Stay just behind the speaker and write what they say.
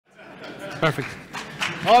Perfect.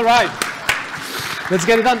 All right. Let's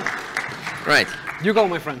get it done. Right. You go,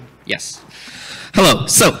 my friend. Yes. Hello.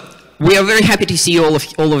 So we are very happy to see all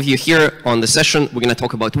of you here on the session. We're going to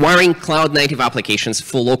talk about wiring cloud-native applications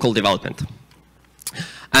for local development.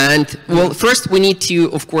 And well, first we need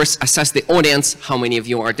to, of course, assess the audience, how many of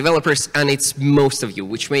you are developers, and it's most of you,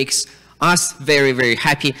 which makes us very, very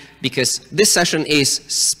happy because this session is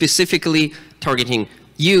specifically targeting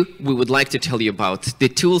you. We would like to tell you about the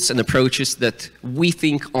tools and approaches that we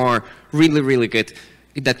think are really, really good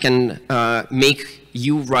that can make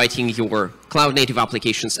you writing your cloud-native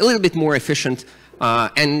applications a little bit more efficient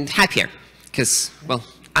and happier. Because, well,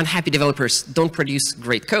 unhappy developers don't produce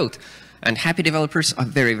great code, and happy developers are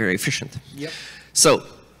very, very efficient. Yep. So,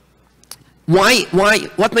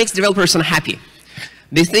 what makes developers unhappy?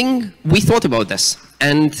 The thing, we thought about this,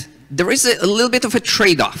 and there is a little bit of a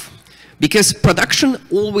trade-off, because production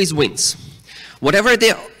always wins. Whatever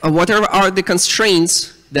are the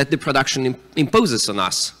constraints that the production imposes on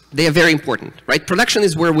us, they are very important, right? Production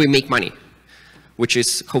is where we make money, which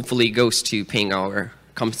is hopefully goes to paying our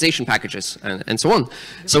compensation packages and so on.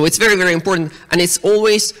 So it's very, very important, and it's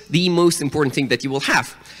always the most important thing that you will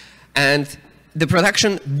have. And the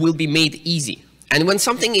production will be made easy. And when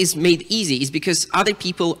something is made easy, it's because other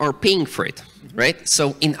people are paying for it, right?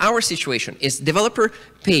 So in our situation, is developer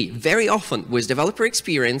pay very often with developer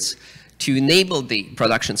experience to enable the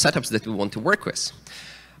production setups that we want to work with.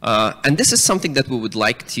 And this is something that we would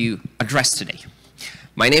like to address today.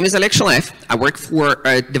 My name is Oleg Šelajev. I work for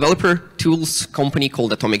a developer tools company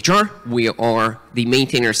called AtomicJar. We are the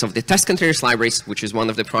maintainers of the Testcontainers libraries, which is one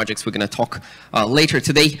of the projects we're going to talk later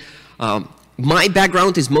today. My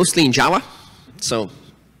background is mostly in Java. So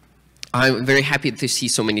I'm very happy to see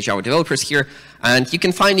so many Java developers here. And you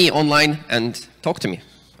can find me online and talk to me.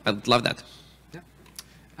 I'd love that. Yeah.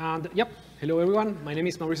 And yep, hello everyone. My name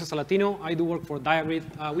is Mauricio Salatino. I do work for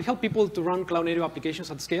Diagrid. We help people to run cloud-native applications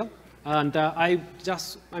at scale. And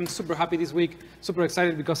I'm super happy this week, super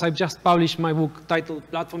excited because I've just published my book titled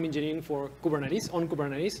Platform Engineering for Kubernetes, on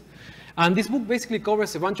Kubernetes. And this book basically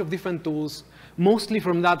covers a bunch of different tools, mostly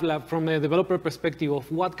from a developer perspective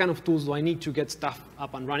of what kind of tools do I need to get stuff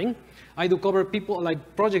up and running. I do cover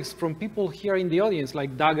projects from people here in the audience,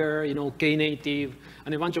 like Dapr, Knative,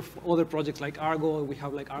 and a bunch of other projects like Argo. We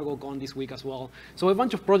have like ArgoCon this week as well. So a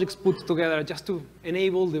bunch of projects put together just to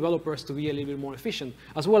enable developers to be a little bit more efficient,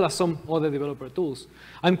 as well as some other developer tools.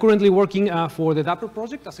 I'm currently working for the Dapr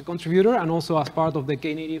project as a contributor and also as part of the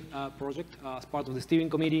Knative project, as part of the steering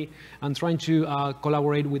committee, and trying to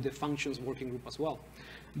collaborate with the functions working group as well.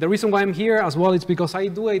 The reason why I'm here as well is because I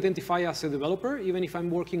do identify as a developer, even if I'm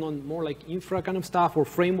working on more like infra kind of stuff or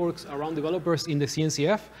frameworks around developers in the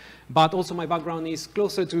CNCF, but also my background is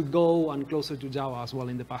closer to Go and closer to Java as well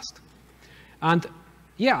in the past. And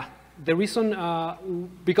yeah, the reason,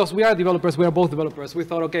 because we are developers, we are both developers, we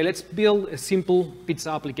thought, okay, let's build a simple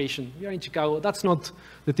pizza application. We are in Chicago. That's not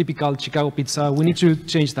the typical Chicago pizza. We need to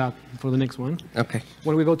change that for the next one. Okay.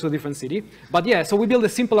 When we go to a different city. But yeah, so we built a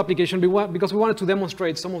simple application because we wanted to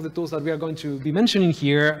demonstrate some of the tools that we are going to be mentioning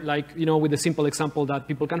here, like, with a simple example that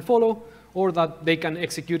people can follow or that they can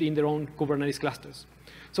execute in their own Kubernetes clusters.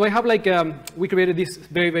 So I have we created this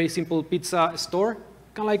very, very simple pizza store,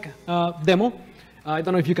 kind of like demo. I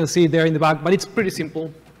don't know if you can see it there in the back, but it's pretty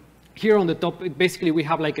simple. Here on the top, basically we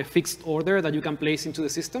have like a fixed order that you can place into the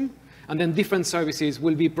system, and then different services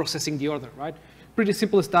will be processing the order, right? Pretty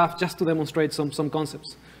simple stuff just to demonstrate some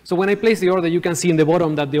concepts. So when I place the order, you can see in the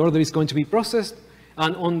bottom that the order is going to be processed,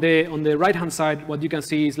 and on the right-hand side, what you can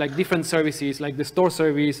see is like different services, like the store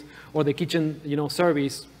service or the kitchen,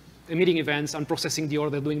 service, emitting events and processing the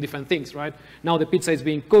order, doing different things, right? Now the pizza is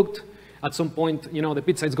being cooked. At some point, the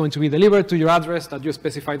pizza is going to be delivered to your address that you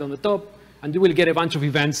specified on the top, and you will get a bunch of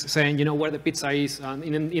events saying, where the pizza is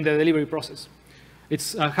in the delivery process.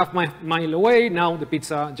 It's half mile away. Now the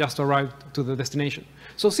pizza just arrived to the destination.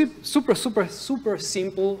 So super, super, super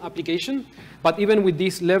simple application. But even with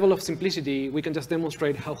this level of simplicity, we can just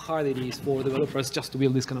demonstrate how hard it is for developers just to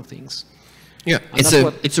build these kind of things. Yeah,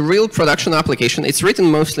 it's a real production application. It's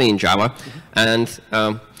written mostly in Java, and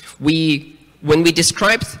when we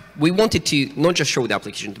described, we wanted to not just show the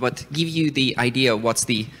application, but give you the idea of what's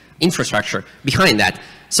the infrastructure behind that.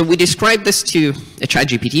 So we described this to a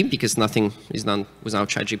ChatGPT, because nothing is done without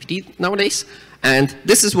ChatGPT nowadays. And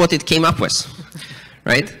this is what it came up with,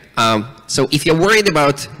 right? So if you're worried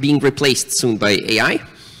about being replaced soon by AI,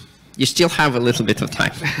 you still have a little bit of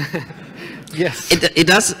time. Yes. It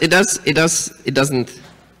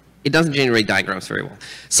doesn't generate diagrams very well.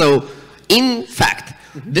 So in fact,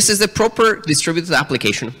 this is a proper distributed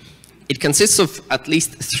application. It consists of at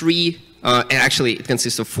least 3 actually it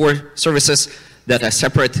consists of 4 services that are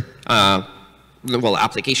separate, well,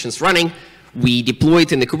 applications running. We deploy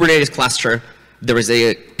it in the Kubernetes cluster. There is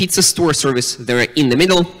a pizza store service there in the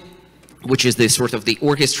middle, which is the sort of the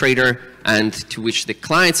orchestrator and to which the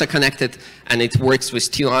clients are connected, and it works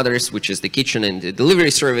with 2 others, which is the kitchen and the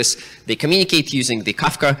delivery service. They communicate using the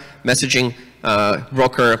Kafka messaging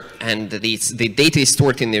broker, and the data is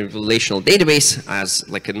stored in the relational database as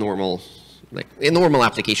like a normal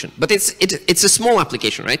application. But it's a small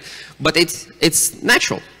application, right? But it's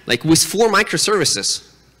natural. Like with 4 microservices,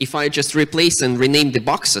 if I just replace and rename the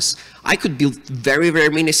boxes, I could build very, very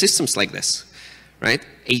many systems like this, right?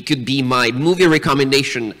 It could be my movie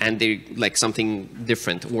recommendation and like something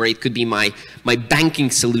different, or it could be my banking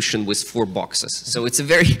solution with 4 boxes. So it's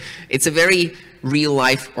a very real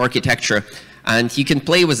life architecture, and you can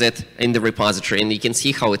play with it in the repository, and you can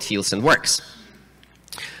see how it feels and works.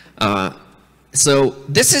 So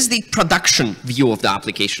this is the production view of the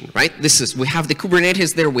application, right? We have the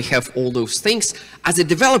Kubernetes there, we have all those things. As a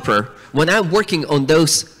developer, when I'm working on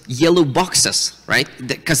those yellow boxes, right?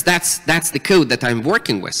 Because that's the code that I'm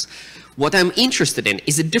working with. What I'm interested in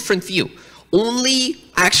is a different view. Only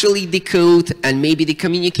actually the code and maybe the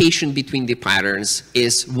communication between the patterns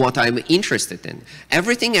is what I'm interested in.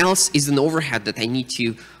 Everything else is an overhead that I need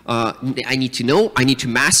to know, I need to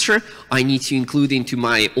master, I need to include into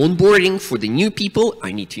my onboarding for the new people,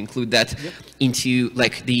 I need to include that into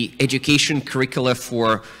like the education curricula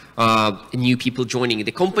for new people joining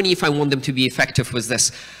the company if I want them to be effective with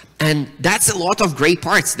this. And that's a lot of great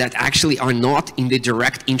parts that actually are not in the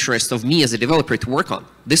direct interest of me as a developer to work on.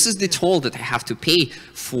 This is the toll that I have to pay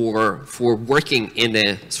for working in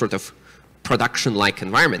a sort of production-like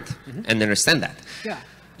environment, and understand that. Yeah.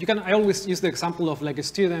 I always use the example of like a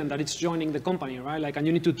student that is joining the company, right? Like, and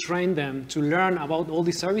you need to train them to learn about all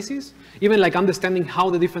these services. Even like understanding how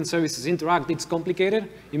the different services interact, it's complicated.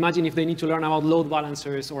 Imagine if they need to learn about load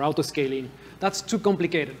balancers or auto-scaling. That's too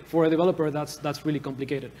complicated. For a developer, that's really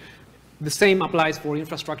complicated. The same applies for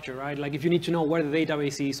infrastructure, right? Like if you need to know where the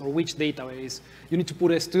database is or which database, you need to put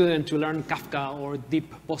a student to learn Kafka or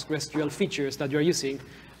deep PostgreSQL features that you're using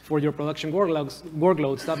for your production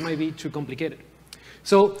workloads. That might be too complicated.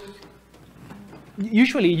 So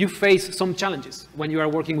usually you face some challenges when you are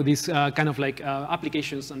working with these kind of like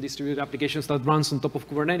applications and distributed applications that runs on top of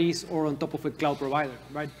Kubernetes or on top of a cloud provider,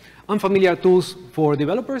 right? Unfamiliar tools for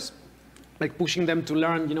developers, like pushing them to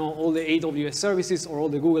learn, you know, all the AWS services or all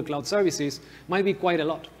the Google Cloud services might be quite a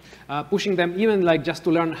lot. Pushing them even like just to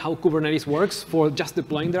learn how Kubernetes works for just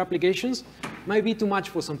deploying their applications might be too much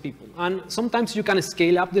for some people. And sometimes you can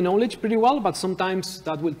scale up the knowledge pretty well, but sometimes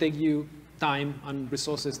that will take you time and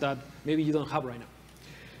resources that maybe you don't have right now.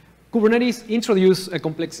 Kubernetes introduces a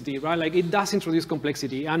complexity, right? Like it does introduce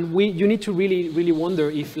complexity, and you need to really wonder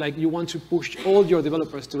if like you want to push all your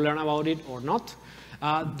developers to learn about it or not.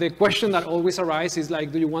 The question that always arises is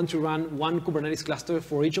like, do you want to run one Kubernetes cluster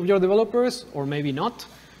for each of your developers or maybe not?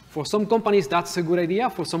 For some companies, that's a good idea.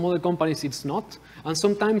 For some other companies, it's not. And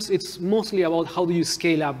sometimes it's mostly about how do you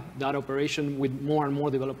scale up that operation with more and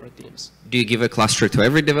more developer teams. Do you give a cluster to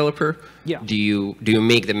every developer? Yeah. Do you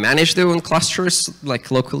make them manage their own clusters,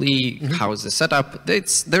 like locally? How is the setup?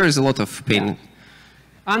 There is a lot of pain. Yeah.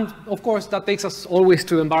 And of course, that takes us always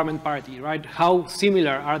to environment parity, right? How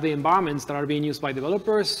similar are the environments that are being used by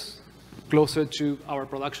developers closer to our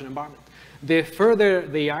production environment? The further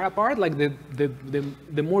they are apart, like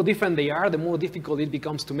the more different they are, the more difficult it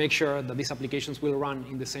becomes to make sure that these applications will run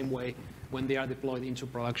in the same way when they are deployed into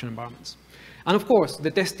production environments. And of course, the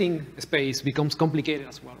testing space becomes complicated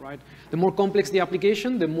as well, right? The more complex the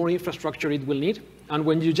application, the more infrastructure it will need. And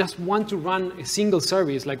when you just want to run a single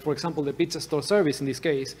service, like for example, the pizza store service in this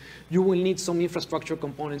case, you will need some infrastructure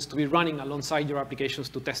components to be running alongside your applications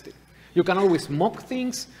to test it. You can always mock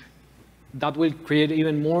things. That will create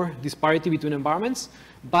even more disparity between environments.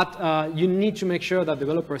 But you need to make sure that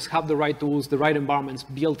developers have the right tools, the right environments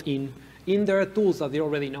built in their tools that they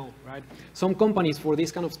already know, right? Some companies, for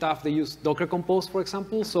this kind of stuff, they use Docker Compose, for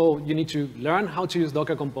example. So you need to learn how to use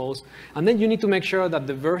Docker Compose. And then you need to make sure that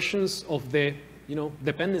the versions of the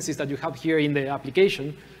dependencies that you have here in the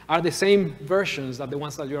application are the same versions that the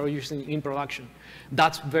ones that you are using in production.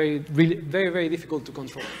 That's very difficult to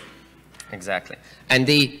control. Exactly. And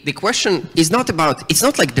the question is not about, it's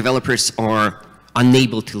not like developers are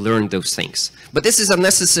unable to learn those things. But this is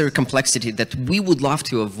unnecessary complexity that we would love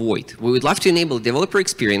to avoid. We would love to enable a developer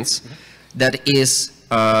experience that is,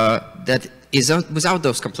 that is without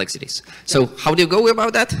those complexities. So how do you go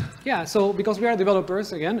about that? Yeah, so because we are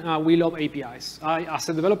developers, again, we love APIs. As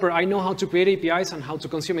a developer, I know how to create APIs and how to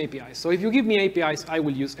consume APIs. So if you give me APIs, I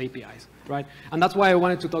will use APIs, right? And that's why I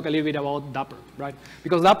wanted to talk a little bit about Dapr, right?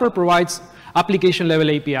 Because Dapr provides application-level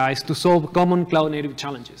APIs to solve common cloud-native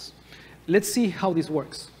challenges. Let's see how this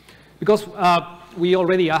works. Because we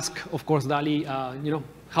already asked, of course, Dali,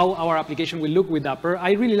 how our application will look with Dapr.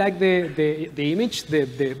 I really like the image,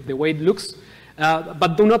 the way it looks.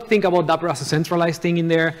 But do not think about Dapr as a centralized thing in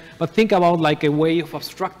there, but think about like a way of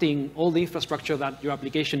abstracting all the infrastructure that your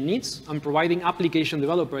application needs and providing application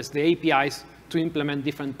developers the APIs to implement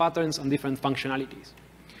different patterns and different functionalities.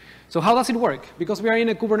 So how does it work? Because we are in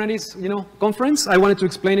a Kubernetes conference, I wanted to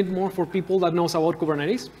explain it more for people that knows about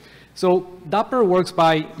Kubernetes. So Dapr works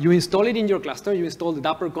by, you install it in your cluster, you install the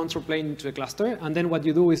Dapr control plane into a cluster, and then what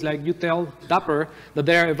you do is like you tell Dapr that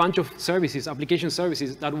there are a bunch of services, application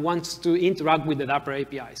services, that wants to interact with the Dapr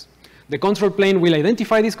APIs. The control plane will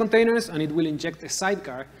identify these containers, and it will inject a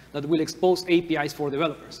sidecar that will expose APIs for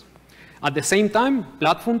developers. At the same time,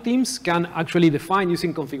 platform teams can actually define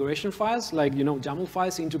using configuration files, like YAML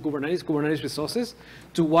files into Kubernetes resources,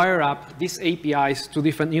 to wire up these APIs to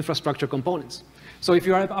different infrastructure components. So if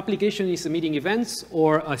your application is emitting events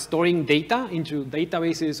or storing data into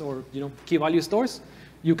databases or key value stores,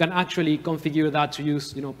 you can actually configure that to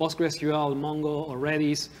use PostgreSQL, Mongo, or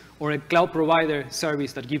Redis, or a cloud provider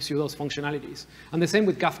service that gives you those functionalities. And the same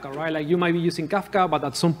with Kafka, right? Like you might be using Kafka, but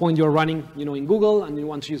at some point you're running in Google, and you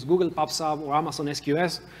want to use Google PubSub or Amazon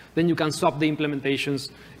SQS, then you can swap the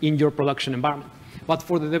implementations in your production environment. But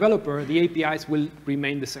for the developer, the APIs will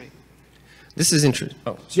remain the same. This is interesting.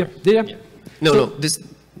 Oh, sorry. Yeah.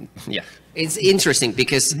 Yeah. It's interesting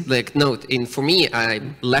because, for me,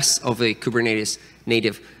 I'm less of a Kubernetes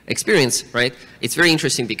native experience, right? It's very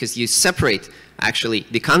interesting because you separate, actually,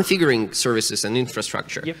 the configuring services and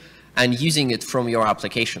infrastructure and using it from your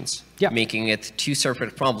applications, making it two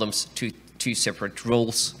separate problems, two separate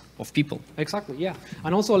roles of people. Exactly, yeah.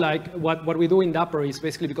 And also, like, what we do in Dapr is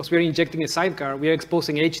basically because we're injecting a sidecar, we're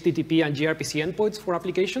exposing HTTP and gRPC endpoints for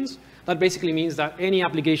applications. That basically means that any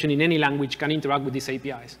application in any language can interact with these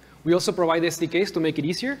APIs. We also provide SDKs to make it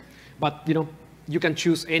easier, but you can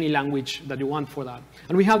choose any language that you want for that.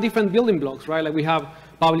 And we have different building blocks, right? Like we have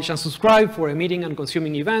publish and subscribe for emitting and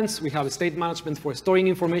consuming events. We have state management for storing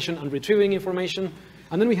information and retrieving information.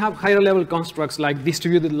 And then we have higher level constructs like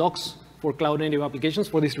distributed logs for cloud-native applications,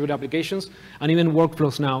 for distributed applications, and even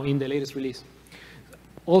workflows now in the latest release.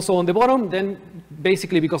 Also on the bottom, then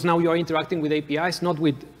basically because now you are interacting with APIs, not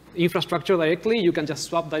with infrastructure directly, you can just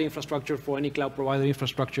swap that infrastructure for any cloud provider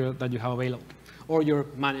infrastructure that you have available, or your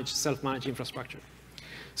self-managed infrastructure.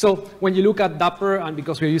 So when you look at Dapr, and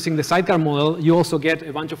because we're using the sidecar model, you also get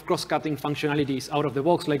a bunch of cross-cutting functionalities out of the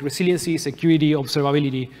box, like resiliency, security,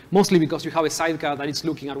 observability, mostly because you have a sidecar that is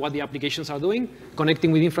looking at what the applications are doing,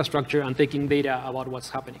 connecting with infrastructure, and taking data about what's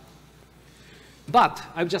happening. But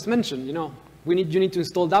I've just mentioned, you need to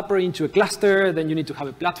install Dapr into a cluster, then you need to have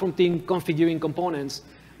a platform team configuring components.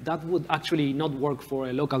 That would actually not work for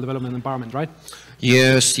a local development environment, right?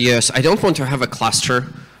 Yes. I don't want to have a cluster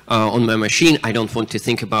on my machine. I don't want to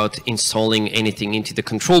think about installing anything into the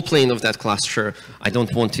control plane of that cluster. I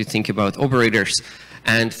don't want to think about operators.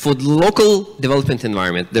 And for the local development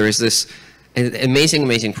environment, there is this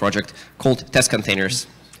amazing project called Testcontainers.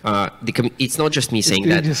 It's not just me saying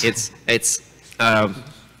that.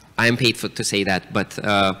 I am paid to say that, but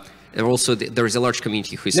also there is a large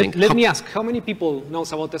community who's saying. Let me ask, how many people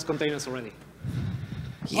knows about Testcontainers already?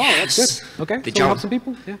 Yes. Oh, that's good. Okay, the so we have some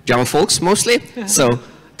people. Yeah. Java folks mostly. So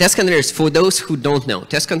Testcontainers, for those who don't know,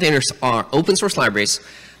 Testcontainers are open source libraries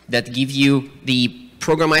that give you the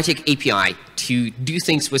programmatic API to do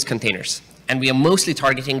things with containers. And we are mostly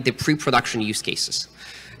targeting the pre-production use cases.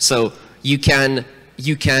 So you can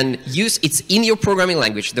use, it's in your programming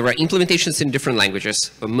language. There are implementations in different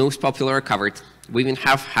languages. The most popular are covered. We even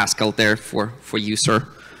have Haskell there for user.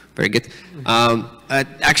 Very good.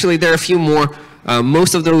 Actually, there are a few more.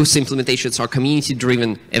 Most of those implementations are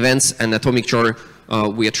community-driven events, and AtomicJar,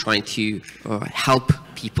 we are trying to help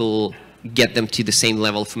people get them to the same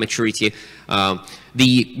level of maturity.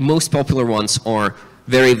 The most popular ones are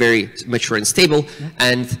very mature and stable,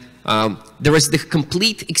 and there is the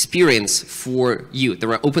complete experience for you.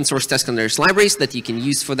 There are open source Testcontainers libraries that you can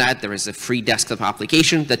use for that. There is a free desktop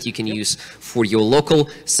application that you can use for your local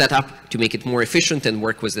setup to make it more efficient and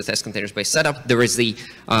work with the Testcontainers-based setup. There is a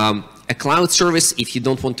cloud service if you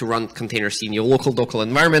don't want to run containers in your local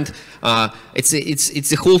environment.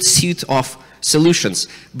 It's a whole suite of solutions.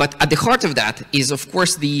 But at the heart of that is, of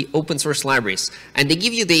course, the open source libraries. And they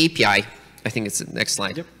give you the API I think it's the next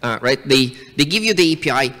slide. Yep. Right? They give you the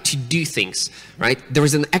API to do things, right? There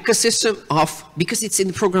is an ecosystem of, because it's in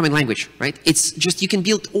the programming language, right? It's just, you can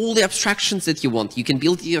build all the abstractions that you want. You can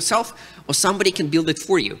build it yourself, or somebody can build it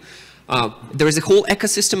for you. There is a whole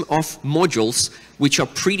ecosystem of modules which are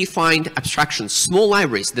predefined abstractions, small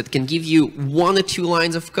libraries that can give you 1 or 2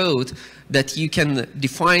 lines of code that you can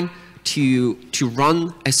define to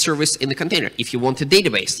run a service in the container. If you want a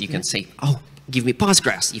database, you can say, oh, give me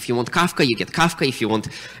Postgres. If you want Kafka, you get Kafka. If you want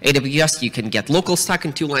AWS, you can get local stack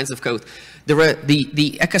and 2 lines of code.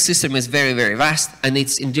 The ecosystem is very, very vast, and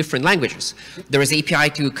it's in different languages. There is API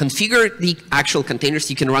to configure the actual containers.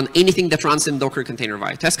 You can run anything that runs in Docker container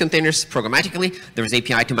via Testcontainers programmatically. There is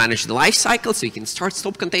API to manage the life cycle, so you can start,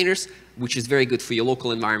 stop containers, which is very good for your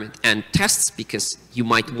local environment, and tests, because you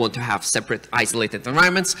might want to have separate isolated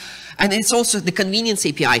environments. And it's also the convenience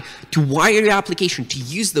API to wire your application to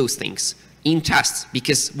use those things in tests,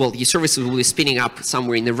 because, well, your services will be spinning up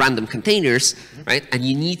somewhere in the random containers, right? And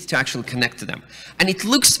you need to actually connect to them. And it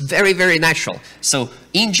looks very, very natural. So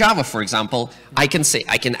in Java, for example, I can say,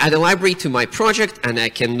 I can add a library to my project, and I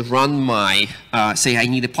can run my, say I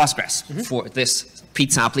need a Postgres for this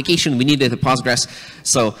pizza application. We needed a Postgres.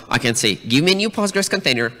 So I can say, give me a new Postgres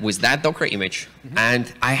container with that Docker image.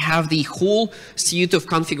 And I have the whole suite of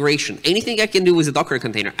configuration. Anything I can do with a Docker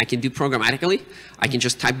container, I can do programmatically. I can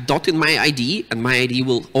just type dot in my ID, and my ID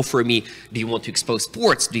will offer me, do you want to expose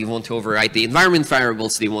ports? Do you want to override the environment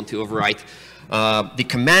variables? Do you want to override the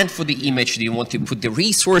command for the image? Do you want to put the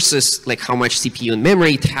resources, like how much CPU and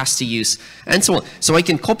memory it has to use, and so on. So I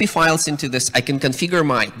can copy files into this. I can configure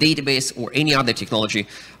my database or any other technology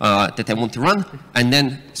that I want to run, and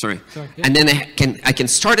then, and then I can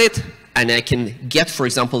start it, and I can get, for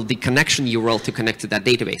example, the connection URL to connect to that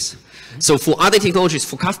database. So for other technologies,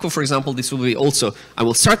 for Kafka, for example, this will be also, I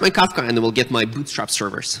will start my Kafka, and I will get my Bootstrap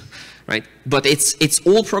servers. Right? But it's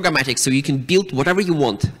all programmatic, so you can build whatever you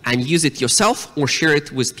want and use it yourself or share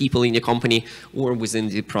it with people in your company or within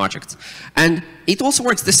the project. And it also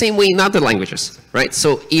works the same way in other languages, right?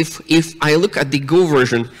 So if I look at the Go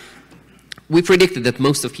version, we predicted that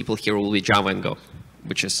most of people here will be Java and Go,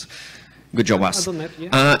 which is good job us.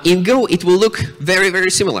 In Go, it will look very,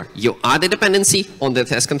 very similar. You add a dependency on the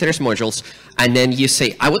Testcontainers modules, and then you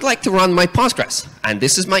say, I would like to run my Postgres, and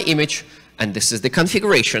this is my image, and this is the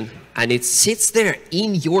configuration, and it sits there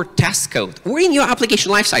in your test code or in your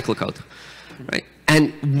application lifecycle code, right?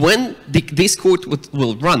 And when this code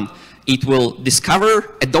will run, it will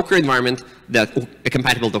discover a Docker environment a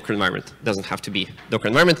compatible Docker environment. Doesn't have to be Docker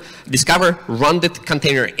environment. Discover, run the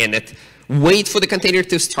container in it, wait for the container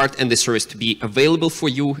to start and the service to be available for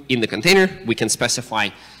you in the container. We can specify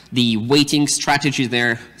the waiting strategy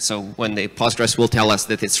there. So when the Postgres will tell us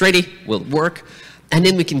that it's ready, will work. And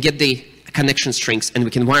then we can get the connection strings, and we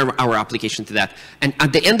can wire our application to that. And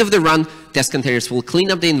at the end of the run, Testcontainers will clean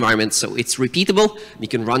up the environment so it's repeatable. You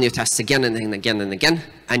can run your tests again and then again and again,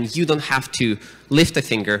 and you don't have to lift a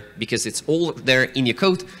finger because it's all there in your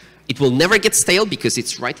code. It will never get stale because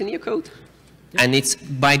it's right in your code. Yep. And it's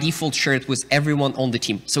by default shared with everyone on the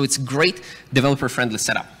team. So it's great developer-friendly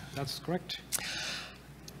setup. That's correct.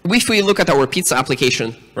 If we look at our pizza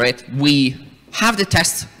application, right, we have the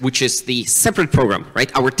test, which is the separate program, right?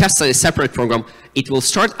 Our tests are a separate program. It will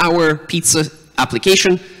start our pizza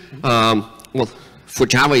application. Well, for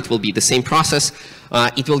Java, it will be the same process.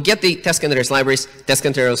 It will get the Testcontainers libraries.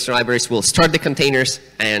 Testcontainers libraries will start the containers,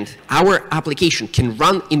 and our application can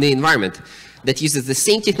run in the environment that uses the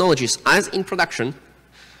same technologies as in production,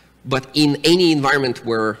 but in any environment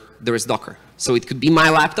where there is Docker. So it could be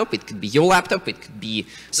my laptop, it could be your laptop, it could be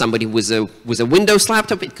somebody with a Windows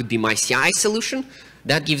laptop, it could be my CI solution.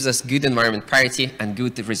 That gives us good environment parity and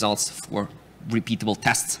good results for repeatable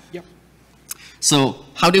tests. Yep. So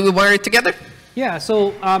how do we wire it together? Yeah,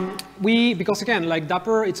 so because again, like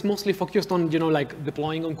Dapr, it's mostly focused on, like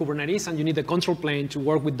deploying on Kubernetes, and you need a control plane to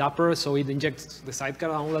work with Dapr, so it injects the sidecar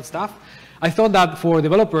and all that stuff. I thought that for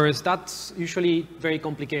developers, that's usually very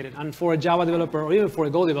complicated. And for a Java developer, or even for a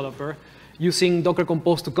Go developer, using Docker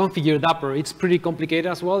Compose to configure Dapr, it's pretty complicated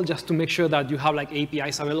as well, just to make sure that you have like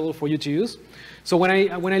APIs available for you to use. So when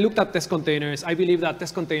I looked at Testcontainers, I believe that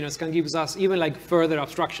Testcontainers can give us even like further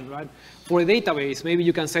abstraction, right? For a database, maybe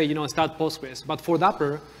you can say, start Postgres. But for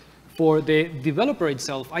Dapr, for the developer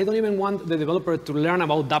itself, I don't even want the developer to learn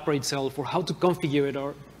about Dapr itself or how to configure it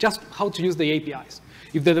or just how to use the APIs.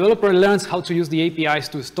 If the developer learns how to use the APIs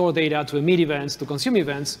to store data, to emit events, to consume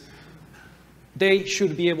events, they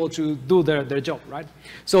should be able to do their job, right?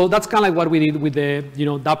 So that's kind of like what we did with the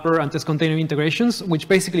Dapr and test container integrations, which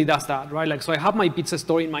basically does that, right? Like, so I have my pizza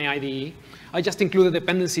store in my IDE. I just include a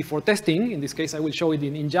dependency for testing. In this case, I will show it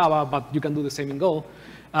in Java, but you can do the same in Go.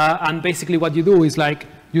 And basically what you do is like,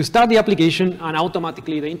 you start the application, and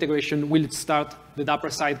automatically the integration will start the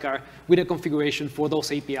Dapr sidecar with a configuration for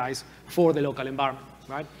those APIs for the local environment,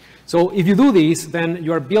 right? So if you do this, then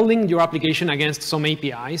you are building your application against some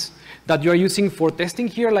APIs that you are using for testing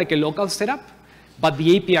here, like a local setup, but the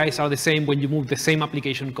APIs are the same when you move the same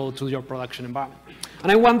application code to your production environment.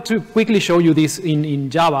 And I want to quickly show you this in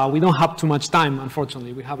Java. We don't have too much time,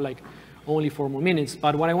 unfortunately. We have like only 4 more minutes.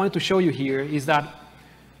 But what I wanted to show you here is that,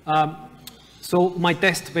 so my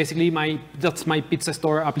test, basically, that's my pizza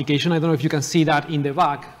store application. I don't know if you can see that in the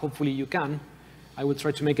back. Hopefully you can. I will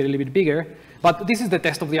try to make it a little bit bigger. But this is the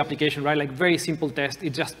test of the application, right? Like very simple test.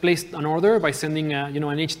 It just placed an order by sending an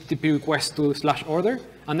HTTP request to /order,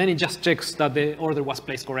 and then it just checks that the order was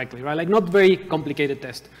placed correctly, right? Like not very complicated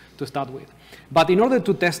test to start with. But in order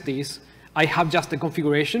to test this, I have just a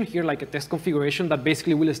configuration here, like a test configuration that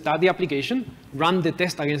basically will start the application, run the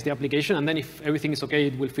test against the application, and then if everything is okay,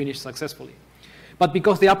 it will finish successfully. But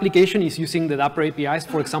because the application is using the Dapr APIs,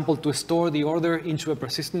 for example, to store the order into a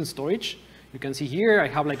persistent storage, you can see here I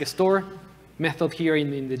have like a store method here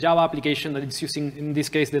in the Java application that it's using, in this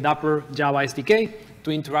case, the Dapr Java SDK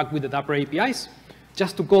to interact with the Dapr APIs,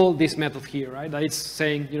 just to call this method here, right? That it's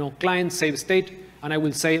saying, client save state, and I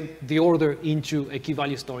will save the order into a key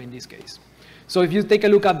value store in this case. So if you take a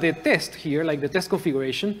look at the test here, like the test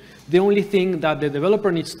configuration, the only thing that the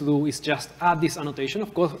developer needs to do is just add this annotation.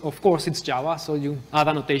 Of course, it's Java, so you add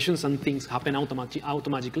annotations and things happen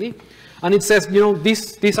automatically. And it says,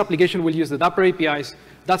 this application will use the Dapr APIs.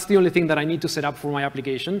 That's the only thing that I need to set up for my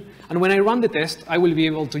application. And when I run the test, I will be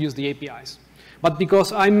able to use the APIs. But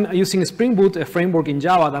because I'm using Spring Boot, a framework in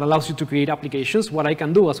Java that allows you to create applications, what I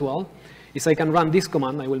can do as well is I can run this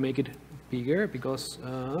command. I will make it bigger because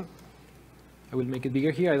I will make it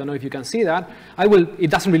bigger here. I don't know if you can see that.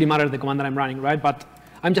 It doesn't really matter the command that I'm running, right? But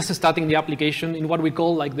I'm just starting the application in what we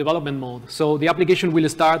call like development mode. So the application will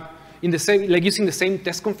start in the same, like using the same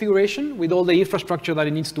test configuration with all the infrastructure that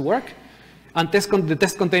it needs to work. And the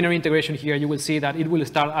test container integration here, you will see that it will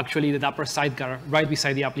start actually the Dapr sidecar right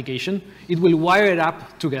beside the application. It will wire it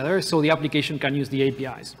up together so the application can use the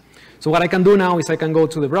APIs. So what I can do now is I can go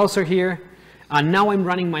to the browser here, and now I'm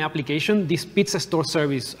running my application, this pizza store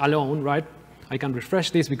service alone, right? I can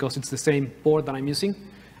refresh this because it's the same port that I'm using.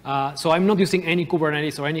 So I'm not using any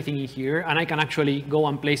Kubernetes or anything in here, and I can actually go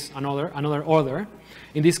and place another order.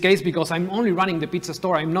 In this case, because I'm only running the pizza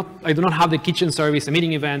store, I do not have the kitchen service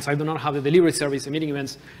emitting events. I do not have the delivery service emitting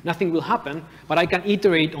events. Nothing will happen, but I can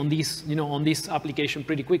iterate on this, on this application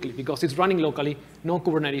pretty quickly because it's running locally, no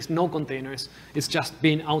Kubernetes, no containers. It's just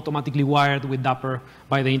being automatically wired with Dapr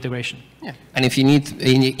by the integration. Yeah. And if you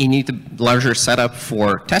need a larger setup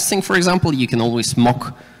for testing, for example, you can always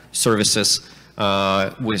mock services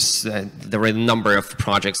with the right number of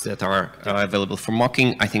projects that are available for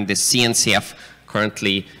mocking. I think the CNCF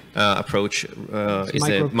currently approach is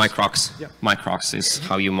the microx. Yeah. Microx is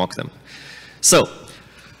how you mock them. So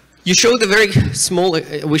you showed a very small,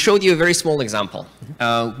 we showed you a very small example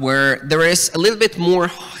where there is a little bit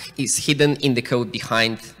more is hidden in the code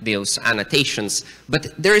behind those annotations,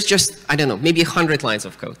 but there is just, I don't know, maybe 100 lines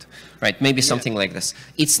of code, right? Maybe something like this.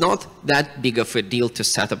 It's not that big of a deal to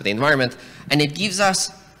set up the environment, and it gives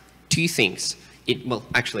us two things. Well,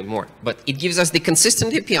 actually more, but it gives us the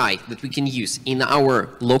consistent API that we can use in our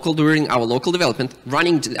during our local development,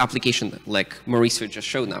 running the application like Mauricio just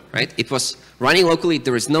showed now, right? It was running locally.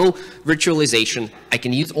 There is no virtualization. I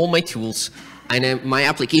can use all my tools, and my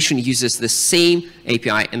application uses the same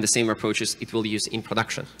API and the same approaches it will use in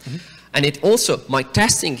production. And it also, my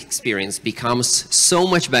testing experience becomes so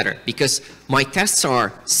much better because my tests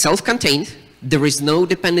are self-contained. There is no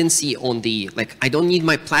dependency on I don't need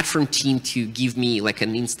my platform team to give me like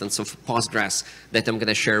an instance of Postgres that I'm going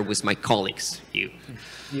to share with my colleagues,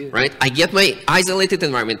 right? I get my isolated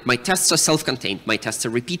environment. My tests are self-contained. My tests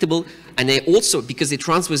are repeatable. And I also, because it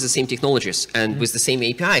runs with the same technologies and with the same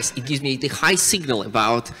APIs, it gives me the high signal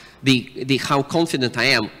about how confident I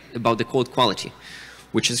am about the code quality.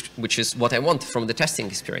 Which is what I want from the testing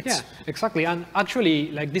experience. Yeah, exactly. And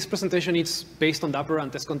actually, like this presentation is based on Dapr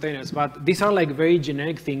and test containers, but these are like very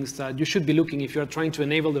generic things that you should be looking if you're trying to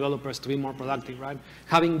enable developers to be more productive, right?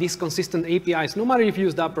 Having these consistent APIs, no matter if you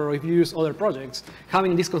use Dapr or if you use other projects,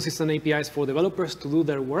 having these consistent APIs for developers to do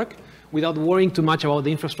their work without worrying too much about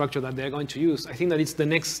the infrastructure that they're going to use. I think that it's the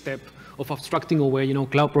next step of abstracting away,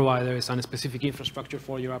 cloud providers and a specific infrastructure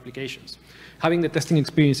for your applications. Having the testing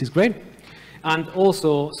experience is great. And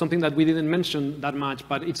also, something that we didn't mention that much,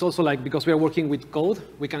 but it's also like, because we are working with code,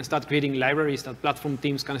 we can start creating libraries that platform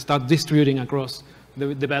teams can start distributing across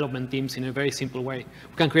the development teams in a very simple way.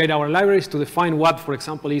 We can create our libraries to define what, for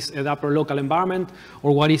example, is a Dapr local environment,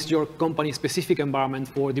 or what is your company-specific environment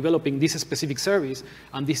for developing this specific service,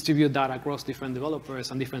 and distribute that across different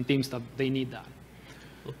developers and different teams that they need that.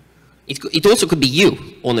 It also could be you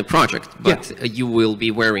on a project, but you will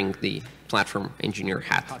be wearing the platform engineer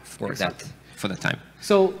hat for that time.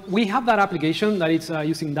 So we have that application that it's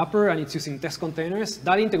using Dapr and it's using Testcontainers.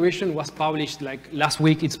 That integration was published like last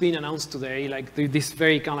week. It's been announced today. Like this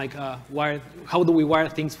very kind of like how do we wire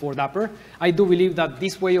things for Dapr? I do believe that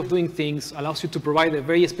this way of doing things allows you to provide a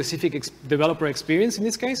very specific developer experience in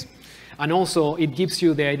this case. And also it gives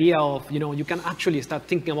you the idea of, you can actually start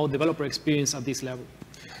thinking about developer experience at this level.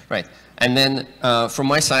 Right. And then from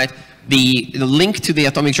my side, the link to the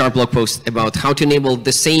AtomicJar blog post about how to enable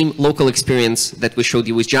the same local experience that we showed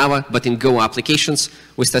you with Java, but in Go applications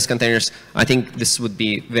with Testcontainers, I think this would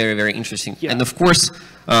be very, very interesting. Yeah. And of course,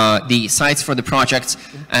 the sites for the projects.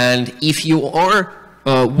 And if you are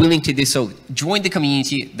willing to do so, join the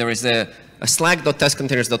community. There is a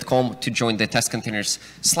slack.testcontainers.com to join the Testcontainers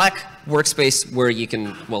Slack workspace where you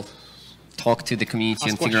can, well, talk to the community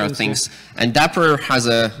and figure out things. Yeah. And Dapr has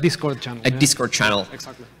a Discord channel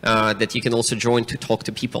exactly. That you can also join to talk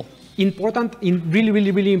to people.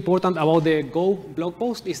 Really important about the Go blog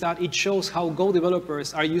post is that it shows how Go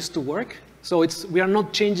developers are used to work. So we are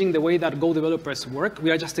not changing the way that Go developers work. We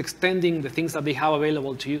are just extending the things that they have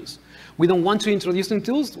available to use. We don't want to introduce new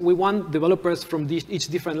tools. We want developers from each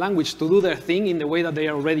different language to do their thing in the way that they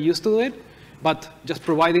are already used to do it, but just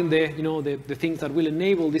providing the things that will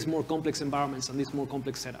enable these more complex environments and these more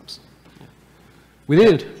complex setups. We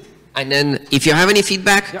did it. And then if you have any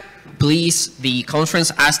feedback, please, the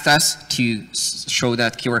conference asked us to show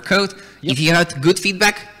that QR code. If you had good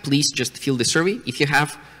feedback, please just fill the survey. If you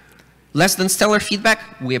have less than stellar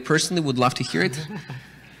feedback, we personally would love to hear it.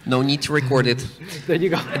 No need to record it. There you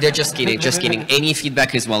go. They're just kidding, just kidding. Any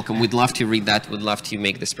feedback is welcome. We'd love to read that. We'd love to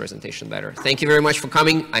make this presentation better. Thank you very much for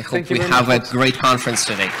coming. I hope we have a great conference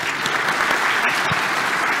today.